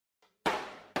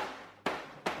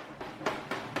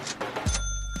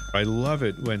I love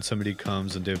it when somebody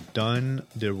comes and they've done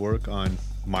their work on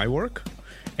my work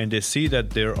and they see that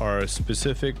there are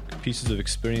specific pieces of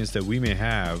experience that we may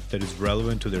have that is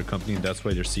relevant to their company, and that's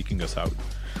why they're seeking us out.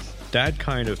 That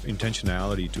kind of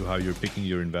intentionality to how you're picking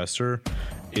your investor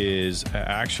is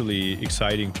actually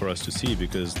exciting for us to see,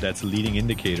 because that's a leading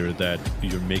indicator that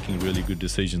you're making really good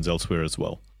decisions elsewhere as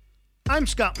well. I'm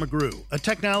Scott McGrew, a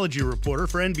technology reporter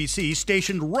for NBC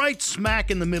stationed right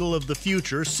smack in the middle of the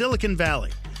future, Silicon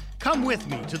Valley. Come with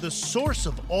me to the source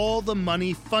of all the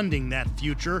money funding that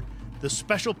future, the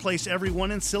special place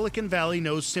everyone in Silicon Valley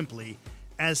knows simply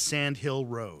as Sand Hill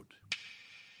Road.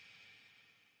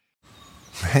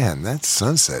 Man, that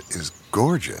sunset is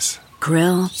gorgeous.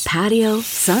 Grill, patio,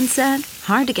 sunset.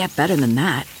 Hard to get better than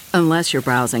that. Unless you're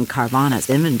browsing Carvana's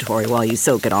inventory while you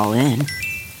soak it all in.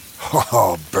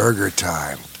 Oh, burger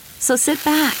time. So sit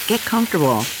back, get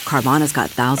comfortable. Carvana's got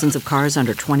thousands of cars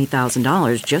under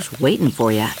 $20,000 just waiting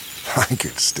for you. I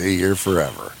could stay here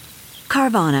forever.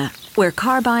 Carvana, where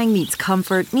car buying meets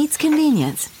comfort meets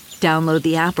convenience. Download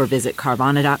the app or visit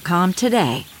Carvana.com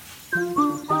today.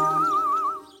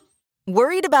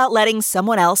 Worried about letting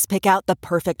someone else pick out the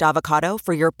perfect avocado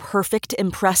for your perfect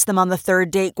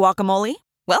impress-them-on-the-third-date guacamole?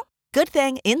 Well, good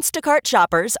thing Instacart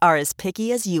shoppers are as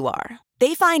picky as you are.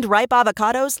 They find ripe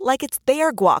avocados like it's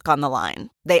their guac on the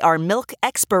line. They are milk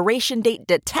expiration date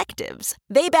detectives.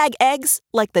 They bag eggs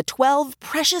like the 12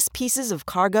 precious pieces of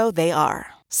cargo they are.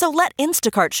 So let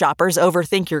Instacart shoppers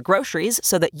overthink your groceries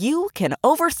so that you can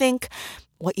overthink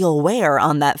what you'll wear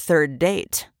on that third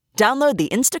date. Download the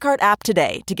Instacart app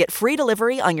today to get free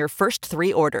delivery on your first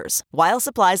 3 orders, while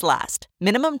supplies last.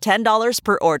 Minimum $10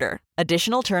 per order.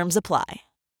 Additional terms apply.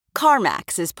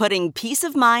 CarMax is putting peace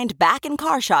of mind back in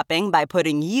car shopping by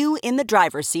putting you in the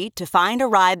driver's seat to find a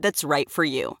ride that's right for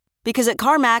you. Because at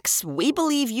CarMax, we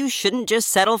believe you shouldn't just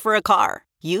settle for a car.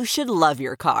 You should love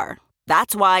your car.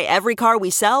 That's why every car we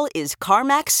sell is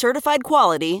CarMax certified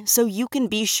quality, so you can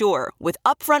be sure with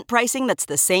upfront pricing that's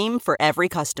the same for every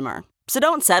customer. So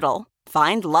don't settle.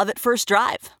 Find love at first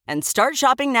drive and start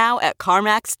shopping now at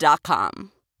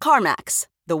CarMax.com. CarMax,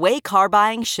 the way car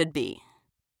buying should be.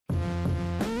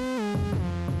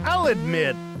 I'll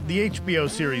admit, the HBO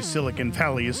series Silicon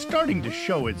Valley is starting to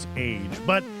show its age,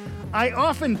 but I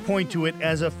often point to it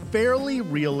as a fairly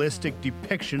realistic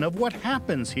depiction of what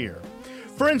happens here.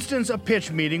 For instance, a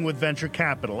pitch meeting with venture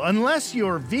capital. Unless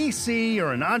you're VC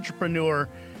or an entrepreneur,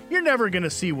 you're never going to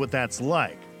see what that's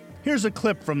like. Here's a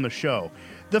clip from the show.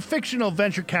 The fictional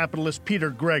venture capitalist Peter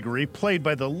Gregory, played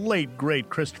by the late, great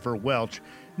Christopher Welch,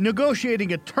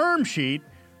 negotiating a term sheet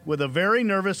with a very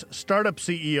nervous startup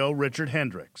CEO, Richard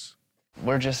Hendricks.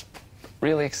 We're just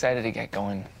really excited to get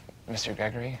going, Mr.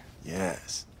 Gregory.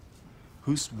 Yes.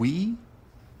 Who's we?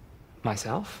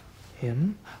 Myself,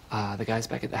 him, the guys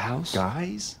back at the house.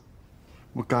 Guys?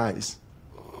 What guys?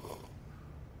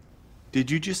 Did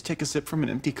you just take a sip from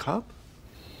an empty cup?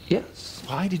 Yes.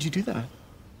 Why did you do that?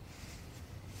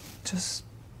 Just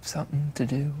something to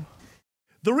do.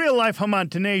 The real-life Haman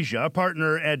Taneja, a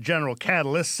partner at General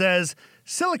Catalyst, says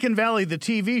Silicon Valley, the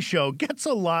TV show, gets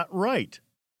a lot right.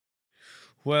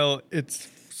 Well, it's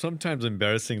sometimes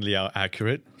embarrassingly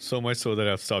accurate, so much so that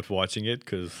I've stopped watching it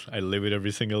because I live it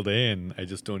every single day, and I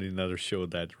just don't need another show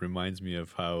that reminds me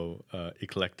of how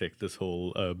eclectic this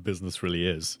whole business really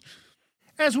is.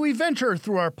 As we venture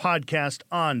through our podcast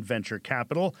on venture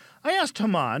capital, I asked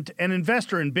Haman, an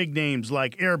investor in big names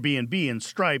like Airbnb and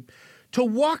Stripe, to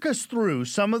walk us through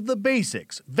some of the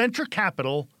basics. Venture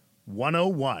Capital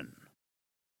 101.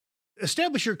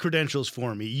 Establish your credentials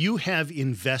for me. You have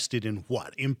invested in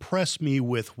what? Impress me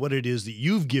with what it is that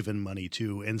you've given money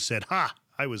to and said, ha,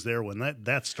 I was there when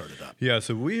that started up. Yeah,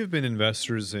 so we have been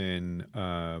investors in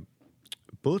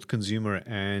both consumer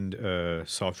and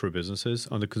software businesses.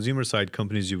 On the consumer side,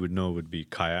 companies you would know would be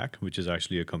Kayak, which is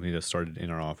actually a company that started in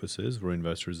our offices. We're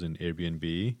investors in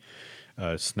Airbnb,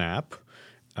 Snap,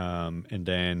 and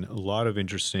then a lot of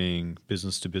interesting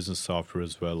business-to-business software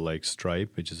as well, like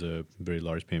Stripe, which is a very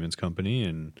large payments company,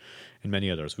 and many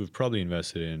others. We've probably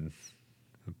invested in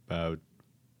about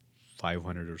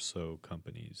 500 or so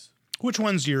companies. Which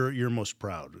ones you're most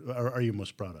proud? Are you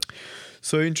most proud of?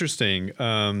 So interesting.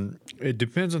 It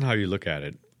depends on how you look at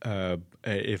it.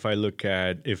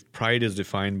 If pride is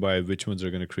defined by which ones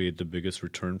are going to create the biggest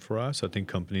return for us, I think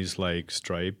companies like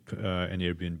Stripe and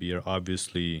Airbnb are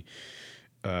obviously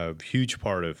a huge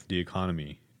part of the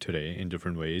economy today in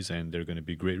different ways, and they're going to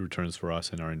be great returns for us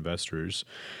and our investors.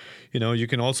 You know, you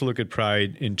can also look at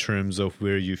pride in terms of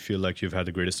where you feel like you've had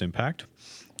the greatest impact.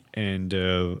 And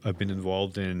I've been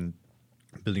involved in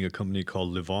building a company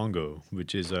called Livongo,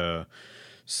 which is a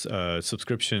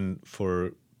subscription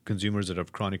for consumers that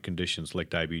have chronic conditions like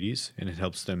diabetes, and it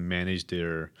helps them manage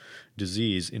their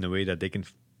disease in a way that they can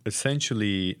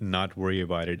essentially not worry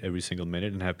about it every single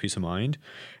minute and have peace of mind.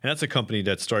 And that's a company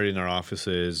that started in our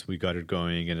offices. We got it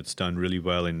going, and it's done really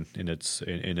well in its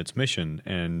mission.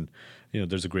 And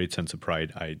there's a great sense of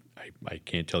pride. I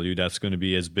can't tell you that's going to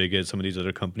be as big as some of these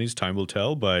other companies. Time will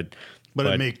tell, but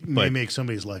it may make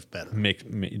somebody's life better.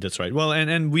 That's right. Well,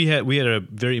 and we had a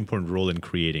very important role in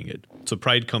creating it. So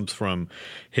pride comes from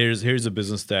here's a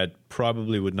business that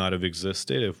probably would not have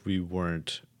existed if we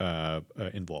weren't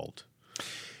involved.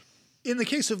 In the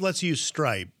case of, let's use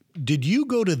Stripe, did you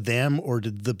go to them or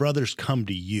did the brothers come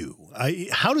to you?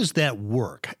 How does that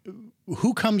work?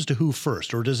 Who comes to who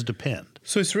first, or does it depend?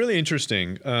 So it's really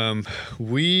interesting.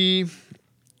 We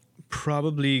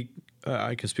probably,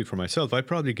 I can speak for myself, I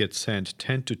probably get sent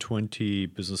 10 to 20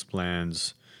 business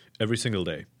plans every single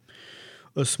day.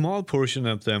 A small portion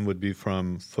of them would be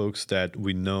from folks that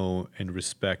we know and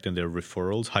respect, and their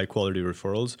referrals, high-quality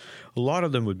referrals. A lot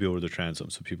of them would be over the transom,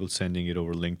 so people sending it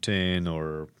over LinkedIn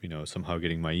or somehow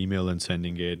getting my email and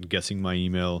sending it, guessing my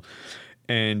email.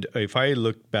 And if I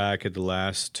look back at the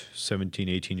last 17,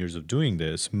 18 years of doing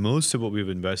this, most of what we've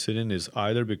invested in is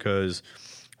either because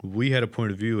we had a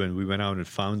point of view and we went out and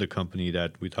found a company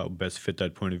that we thought best fit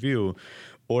that point of view,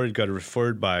 or it got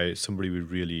referred by somebody we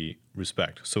really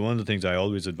respect. So one of the things I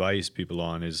always advise people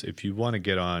on is if you want to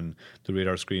get on the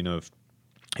radar screen of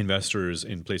investors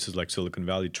in places like Silicon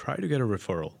Valley, try to get a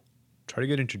referral. Try to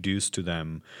get introduced to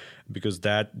them, because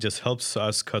that just helps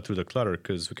us cut through the clutter,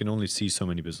 because we can only see so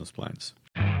many business plans.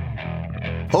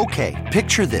 Okay,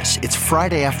 picture this. It's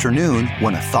Friday afternoon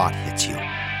when a thought hits you.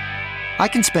 I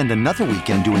can spend another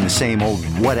weekend doing the same old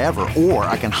whatever, or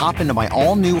I can hop into my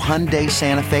all-new Hyundai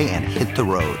Santa Fe and hit the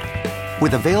road.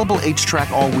 With available H-Track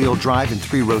all-wheel drive and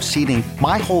 3-row seating,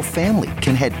 my whole family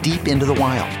can head deep into the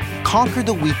wild. Conquer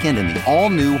the weekend in the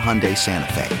all-new Hyundai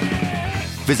Santa Fe.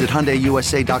 Visit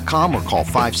HyundaiUSA.com or call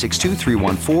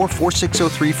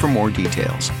 562-314-4603 for more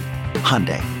details.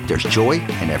 Hyundai, there's joy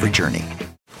in every journey.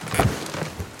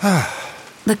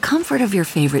 The comfort of your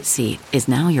favorite seat is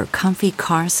now your comfy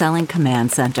car selling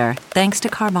command center, thanks to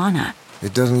Carvana.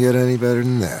 It doesn't get any better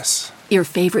than this. Your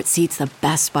favorite seat's the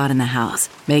best spot in the house.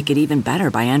 Make it even better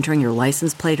by entering your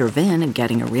license plate or VIN and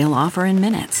getting a real offer in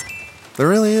minutes. There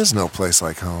really is no place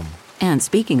like home. And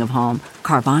speaking of home,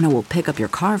 Carvana will pick up your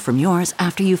car from yours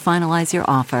after you finalize your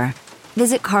offer.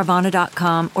 Visit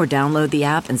Carvana.com or download the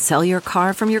app and sell your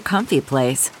car from your comfy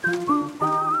place.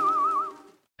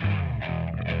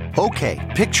 Okay,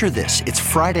 picture this. It's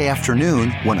Friday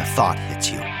afternoon when a thought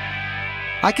hits you.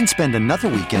 I can spend another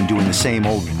weekend doing the same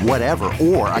old whatever,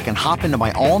 or I can hop into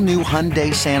my all-new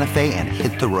Hyundai Santa Fe and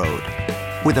hit the road.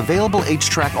 With available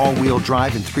H-Track all-wheel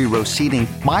drive and 3-row seating,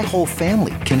 my whole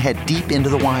family can head deep into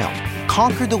the wild.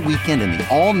 Conquer the weekend in the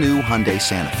all-new Hyundai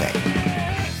Santa Fe.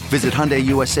 Visit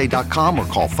HyundaiUSA.com or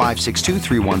call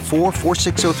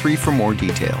 562-314-4603 for more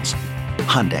details.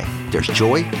 Hyundai, there's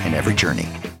joy in every journey.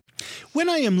 When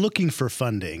I am looking for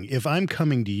funding, if I'm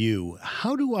coming to you,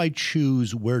 how do I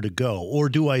choose where to go? Or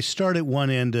do I start at one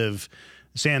end of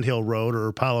Sand Hill Road or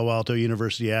Palo Alto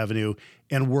University Avenue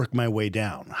and work my way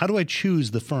down? How do I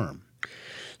choose the firm?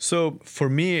 So for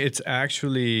me, it's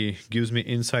actually gives me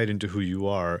insight into who you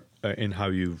are and how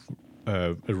you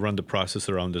run the process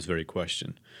around this very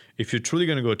question. If you're truly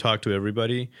going to go talk to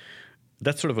everybody,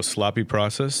 that's sort of a sloppy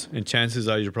process, and chances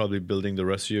are you're probably building the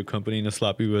rest of your company in a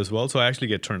sloppy way as well. So I actually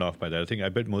get turned off by that. I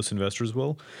bet most investors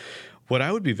will. What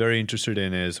I would be very interested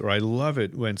in is, or I love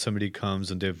it when somebody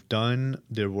comes and they've done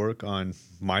their work on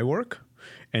my work,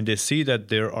 and they see that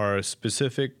there are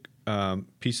specific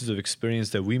pieces of experience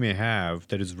that we may have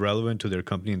that is relevant to their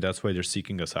company, and that's why they're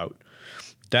seeking us out.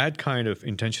 That kind of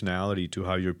intentionality to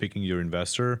how you're picking your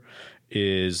investor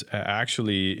is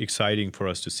actually exciting for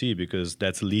us to see, because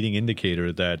that's a leading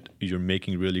indicator that you're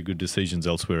making really good decisions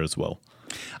elsewhere as well.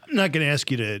 I'm not going to ask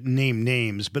you to name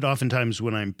names, but oftentimes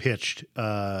when I'm pitched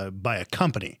by a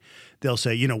company, they'll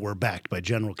say, we're backed by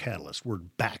General Catalyst. We're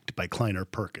backed by Kleiner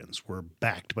Perkins. We're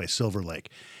backed by Silver Lake.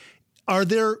 Are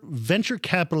there venture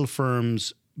capital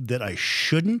firms that I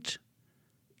shouldn't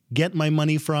get my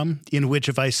money from, in which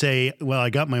if I say, well, I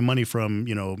got my money from,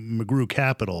 McGrew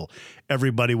Capital,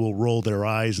 everybody will roll their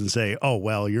eyes and say, oh,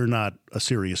 well, you're not a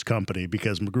serious company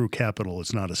because McGrew Capital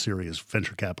is not a serious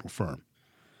venture capital firm?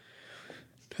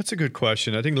 That's a good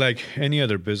question. I think like any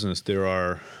other business, there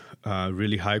are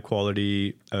really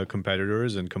high-quality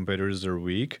competitors, and competitors are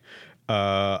weak.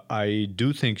 I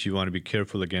do think you want to be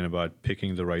careful, again, about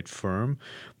picking the right firm.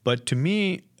 But to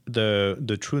me,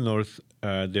 the true north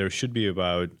there should be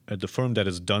about the firm that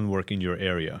has done work in your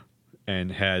area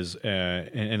and has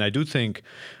and I do think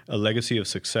a legacy of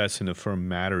success in a firm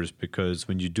matters, because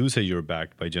when you do say you're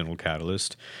backed by General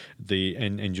Catalyst,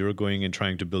 and you're going and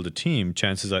trying to build a team,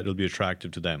 chances are it'll be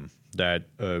attractive to them that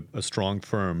a strong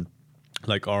firm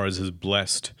like ours has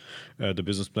blessed the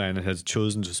business plan and has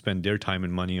chosen to spend their time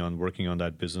and money on working on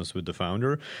that business with the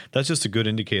founder. That's just a good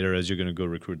indicator as you're going to go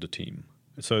recruit the team.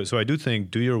 So I do think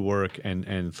do your work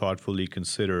and thoughtfully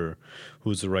consider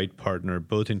who's the right partner,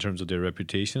 both in terms of their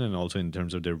reputation and also in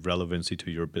terms of their relevancy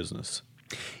to your business.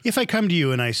 If I come to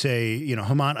you and I say,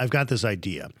 Hemant, I've got this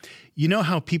idea. You know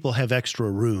how people have extra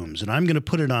rooms, and I'm going to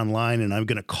put it online and I'm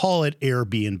going to call it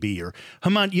Airbnb. Or,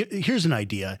 Hemant, here's an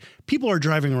idea. People are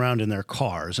driving around in their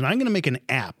cars, and I'm going to make an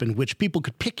app in which people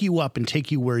could pick you up and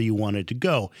take you where you wanted to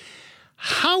go.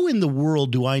 How in the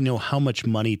world do I know how much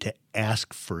money to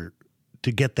ask for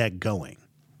to get that going?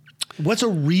 What's a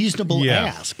reasonable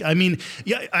ask? I mean,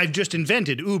 I've just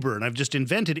invented Uber and I've just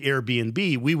invented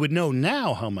Airbnb. We would know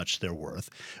now how much they're worth.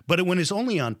 But when it's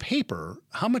only on paper,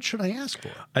 how much should I ask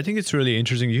for? I think it's really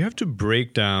interesting. You have to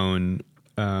break down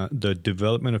the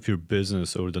development of your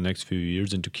business over the next few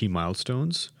years into key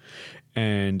milestones.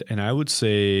 And I would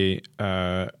say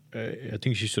I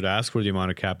think you should ask for the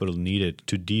amount of capital needed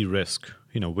to de-risk,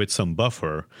 with some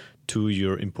buffer to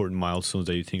your important milestones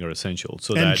that you think are essential.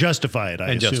 And justify it,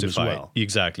 I assume, as well.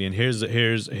 Exactly. And here's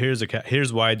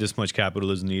why this much capital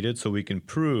is needed, so we can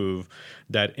prove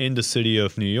that in the city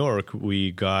of New York,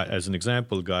 we got, as an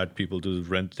example, people to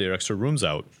rent their extra rooms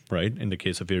out, right? In the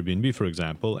case of Airbnb, for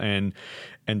example. And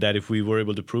that if we were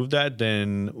able to prove that,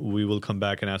 then we will come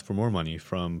back and ask for more money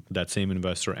from that same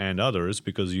investor and others,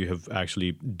 because you have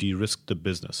actually de-risked the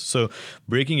business. So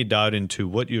breaking it down into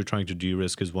what you're trying to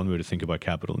de-risk is one way to think about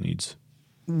capital needs.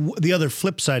 The other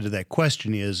flip side of that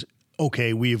question is,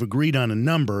 okay, we've agreed on a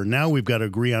number. Now we've got to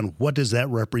agree on what does that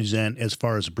represent as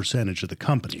far as a percentage of the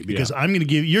company. Because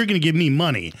you're going to give me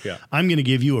money. Yeah. I'm going to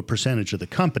give you a percentage of the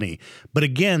company. But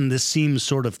again, this seems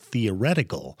sort of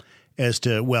theoretical as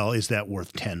to, well, is that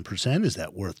worth 10%? Is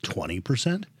that worth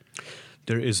 20%?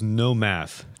 There is no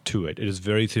math to it. It is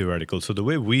very theoretical. So the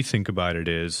way we think about it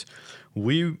is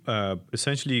we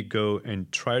essentially go and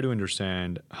try to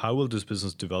understand how will this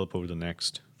business develop over the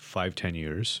next 5-10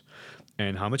 years,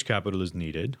 and how much capital is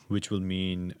needed, which will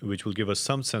give us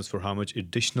some sense for how much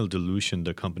additional dilution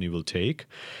the company will take.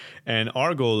 And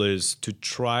our goal is to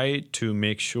try to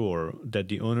make sure that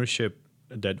the ownership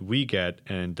that we get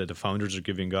and that the founders are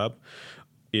giving up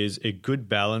is a good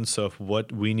balance of what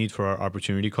we need for our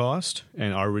opportunity cost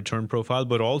and our return profile,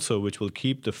 but also which will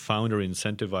keep the founder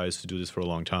incentivized to do this for a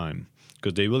long time,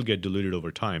 because they will get diluted over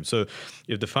time. So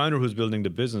if the founder who's building the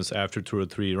business after 2 or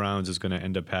 3 rounds is going to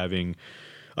end up having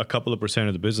a couple of percent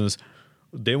of the business,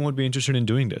 they won't be interested in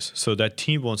doing this. So that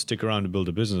team won't stick around to build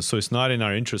a business. So it's not in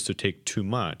our interest to take too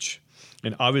much.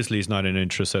 And obviously, it's not in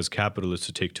interest as capitalists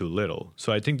to take too little.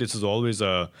 So I think this is always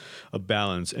a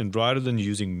balance. And rather than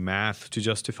using math to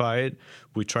justify it,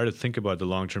 we try to think about the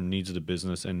long-term needs of the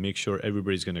business and make sure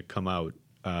everybody's going to come out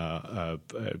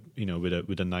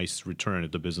with a nice return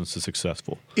if the business is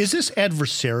successful. Is this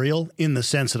adversarial in the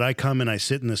sense that I come and I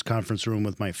sit in this conference room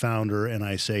with my founder and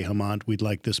I say, Hemant, we'd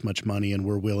like this much money and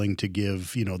we're willing to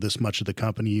give, this much of the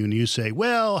company. And you say,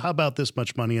 well, how about this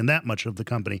much money and that much of the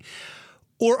company?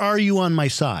 Or are you on my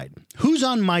side? Who's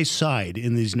on my side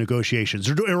in these negotiations?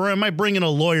 Or am I bringing a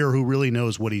lawyer who really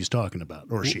knows what he's talking about,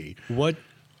 or she? What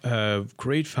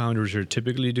great founders here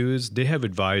typically do is they have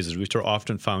advisors, which are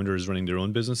often founders running their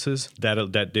own businesses,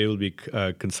 that they will be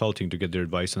consulting to get their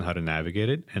advice on how to navigate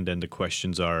it. And then the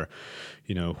questions are,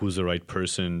 who's the right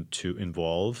person to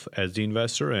involve as the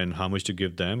investor and how much to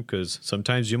give them, because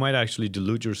sometimes you might actually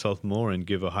dilute yourself more and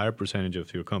give a higher percentage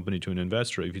of your company to an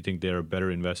investor if you think they're a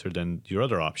better investor than your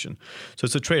other option. So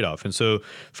it's a trade-off. And so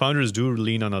founders do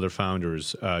lean on other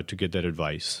founders to get that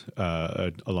advice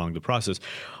along the process.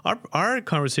 Our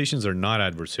conversations are not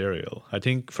adversarial. I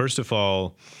think, first of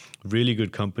all, really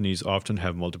good companies often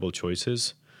have multiple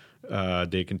choices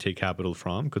they can take capital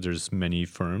from, because there's many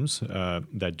firms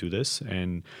that do this,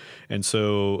 and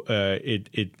so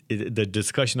the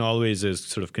discussion always is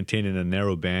sort of contained in a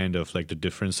narrow band of like the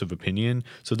difference of opinion.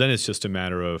 So then it's just a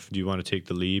matter of, do you want to take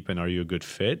the leap and are you a good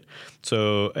fit?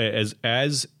 So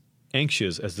as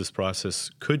anxious as this process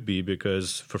could be,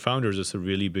 because for founders it's a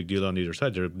really big deal on either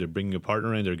side. They're bringing a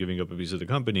partner in, they're giving up a piece of the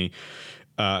company.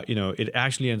 It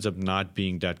actually ends up not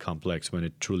being that complex when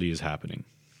it truly is happening.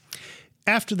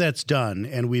 After that's done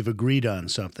and we've agreed on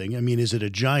something, I mean, is it a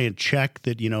giant check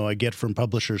that, I get from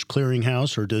Publishers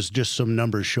Clearinghouse, or does just some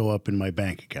numbers show up in my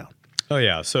bank account? Oh,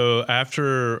 yeah. So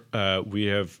after we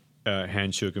have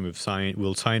handshake, and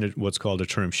we'll sign what's called a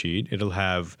term sheet. It'll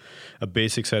have a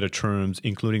basic set of terms,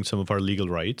 including some of our legal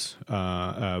rights,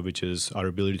 which is our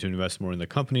ability to invest more in the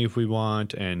company if we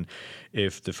want, and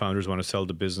if the founders want to sell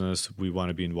the business, we want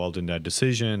to be involved in that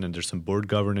decision. And there's some board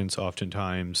governance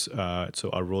oftentimes. So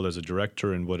our role as a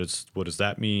director and what does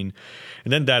that mean?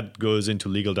 And then that goes into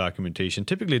legal documentation.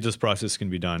 Typically, this process can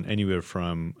be done anywhere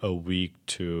from a week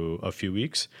to a few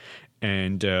weeks.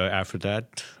 And after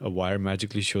that, a wire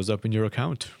magically shows up in your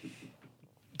account.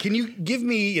 Can you give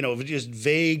me, just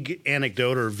vague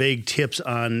anecdote or vague tips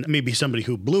on maybe somebody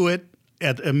who blew it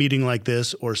at a meeting like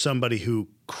this, or somebody who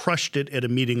crushed it at a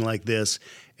meeting like this,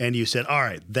 and you said, all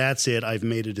right, that's it, I've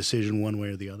made a decision one way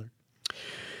or the other?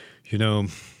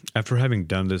 After having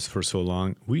done this for so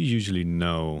long, we usually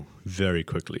know very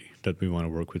quickly that we want to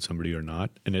work with somebody or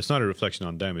not. And it's not a reflection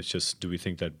on them. It's just, do we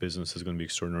think that business is going to be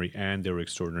extraordinary? And they're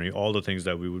extraordinary, all the things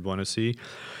that we would want to see.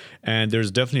 And there's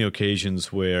definitely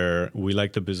occasions where we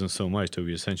like the business so much that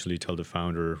we essentially tell the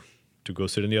founder to go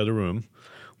sit in the other room.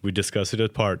 We discuss it as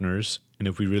partners, and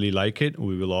if we really like it,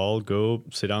 we will all go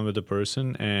sit down with the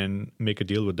person and make a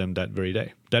deal with them that very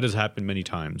day. That has happened many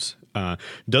times.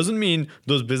 Doesn't mean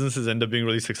those businesses end up being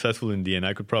really successful in the end.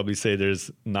 I could probably say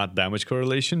there's not that much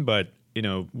correlation, but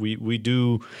we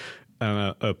do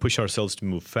push ourselves to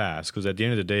move fast, because at the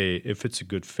end of the day, if it's a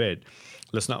good fit,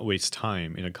 let's not waste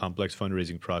time in a complex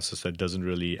fundraising process that doesn't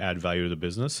really add value to the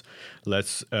business.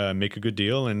 Let's make a good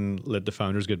deal and let the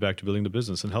founders get back to building the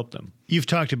business and help them. You've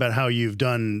talked about how you've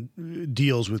done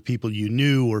deals with people you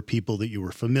knew or people that you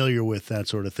were familiar with, that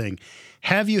sort of thing.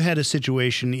 Have you had a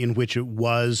situation in which it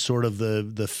was sort of the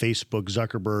Facebook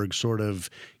Zuckerberg sort of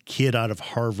kid out of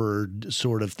Harvard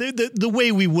sort of the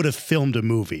way we would have filmed a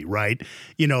movie, right?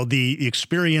 The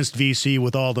experienced VC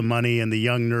with all the money and the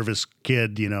young nervous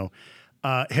kid,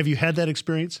 have you had that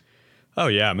experience? Oh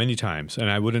yeah, many times,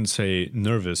 and I wouldn't say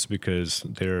nervous, because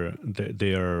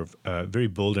they are very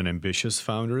bold and ambitious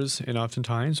founders, and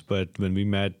oftentimes. But when we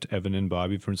met Evan and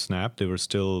Bobby from Snap, they were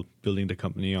still building the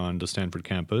company on the Stanford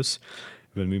campus.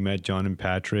 When we met John and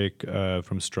Patrick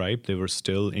from Stripe, they were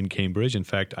still in Cambridge. In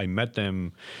fact, I met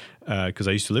them because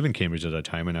I used to live in Cambridge at that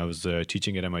time, and I was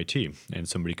teaching at MIT, and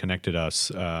somebody connected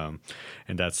us, and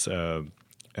that's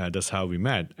how we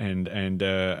met. And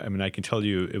I can tell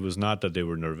you, it was not that they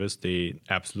were nervous. They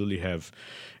absolutely have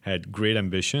had great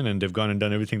ambition, and they've gone and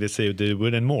done everything they say they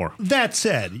would and more. That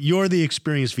said, you're the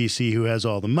experienced VC who has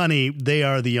all the money. They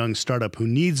are the young startup who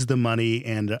needs the money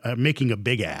and making a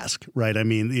big ask, right? I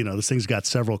mean, this thing's got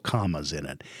several commas in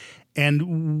it.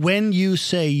 And when you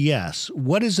say yes,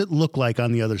 what does it look like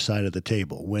on the other side of the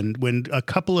table? When a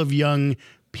couple of young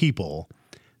people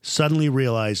suddenly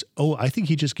realize, oh, I think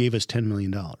he just gave us $10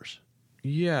 million.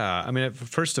 Yeah.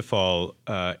 First of all,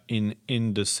 in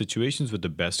the situations with the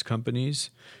best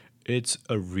companies, it's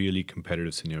a really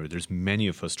competitive scenario. There's many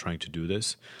of us trying to do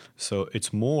this. So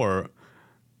it's more,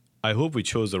 I hope we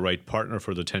chose the right partner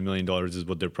for the $10 million is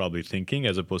what they're probably thinking,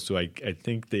 as opposed to, I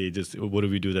think they just, what do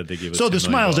we do that they gave us $10 million? So the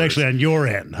smile's actually on your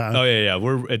end, huh? Oh, yeah.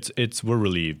 We're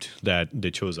relieved that they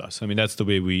chose us. That's the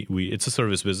way we it's a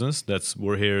service business.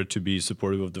 We're here to be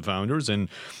supportive of the founders, and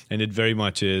it very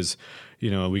much is,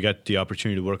 we got the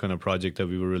opportunity to work on a project that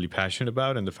we were really passionate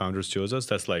about, and the founders chose us.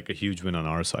 That's like a huge win on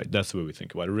our side. That's the way we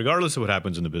think about it, regardless of what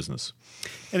happens in the business.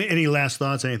 Any last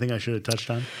thoughts? Anything I should have touched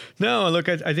on? No, look,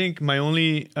 I think my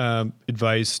only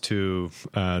advice to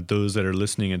those that are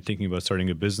listening and thinking about starting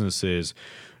a business is,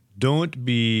 don't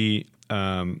be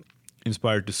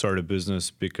inspired to start a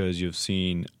business because you've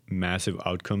seen massive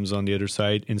outcomes on the other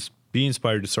side. Be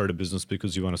inspired to start a business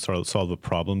because you want to solve a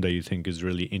problem that you think is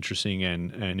really interesting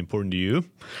and important to you.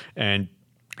 And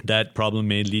that problem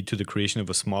may lead to the creation of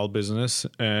a small business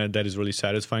that is really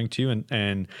satisfying to you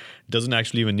and doesn't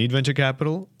actually even need venture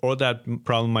capital. Or that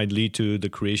problem might lead to the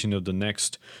creation of the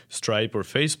next Stripe or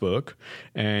Facebook,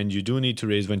 and you do need to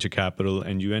raise venture capital,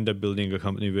 and you end up building a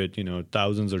company with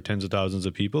thousands or tens of thousands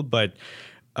of people. But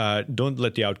don't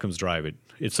let the outcomes drive it.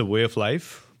 It's a way of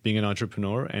life, being an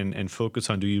entrepreneur, and focus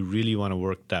on, do you really want to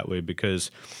work that way? Because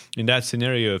in that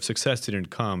scenario, if success didn't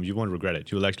come, you won't regret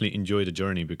it. You'll actually enjoy the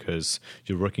journey because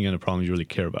you're working on a problem you really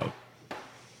care about.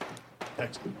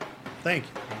 Excellent. Thank you.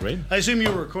 Great. I assume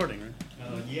you were recording, right?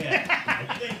 Yeah,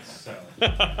 I think so.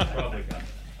 Probably got it.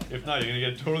 If not, you're going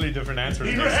to get totally different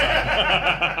answers next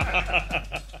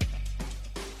time.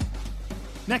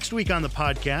 Next week on the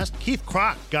podcast, Keith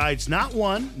Krach guides not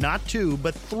one, not two,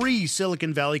 but 3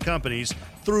 Silicon Valley companies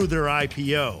through their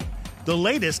IPO. The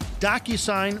latest,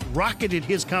 DocuSign rocketed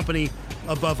his company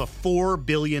above a $4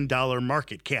 billion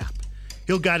market cap.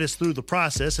 He'll guide us through the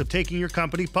process of taking your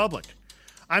company public.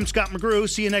 I'm Scott McGrew.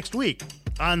 See you next week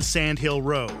on Sand Hill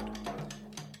Road.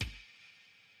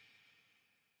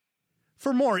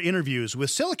 For more interviews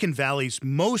with Silicon Valley's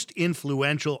most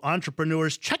influential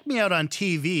entrepreneurs, check me out on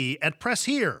TV at Press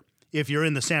Here. If you're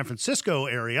in the San Francisco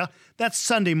area, that's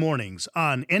Sunday mornings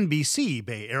on NBC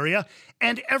Bay Area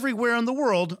and everywhere in the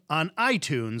world on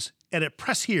iTunes and at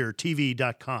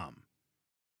PressHereTV.com.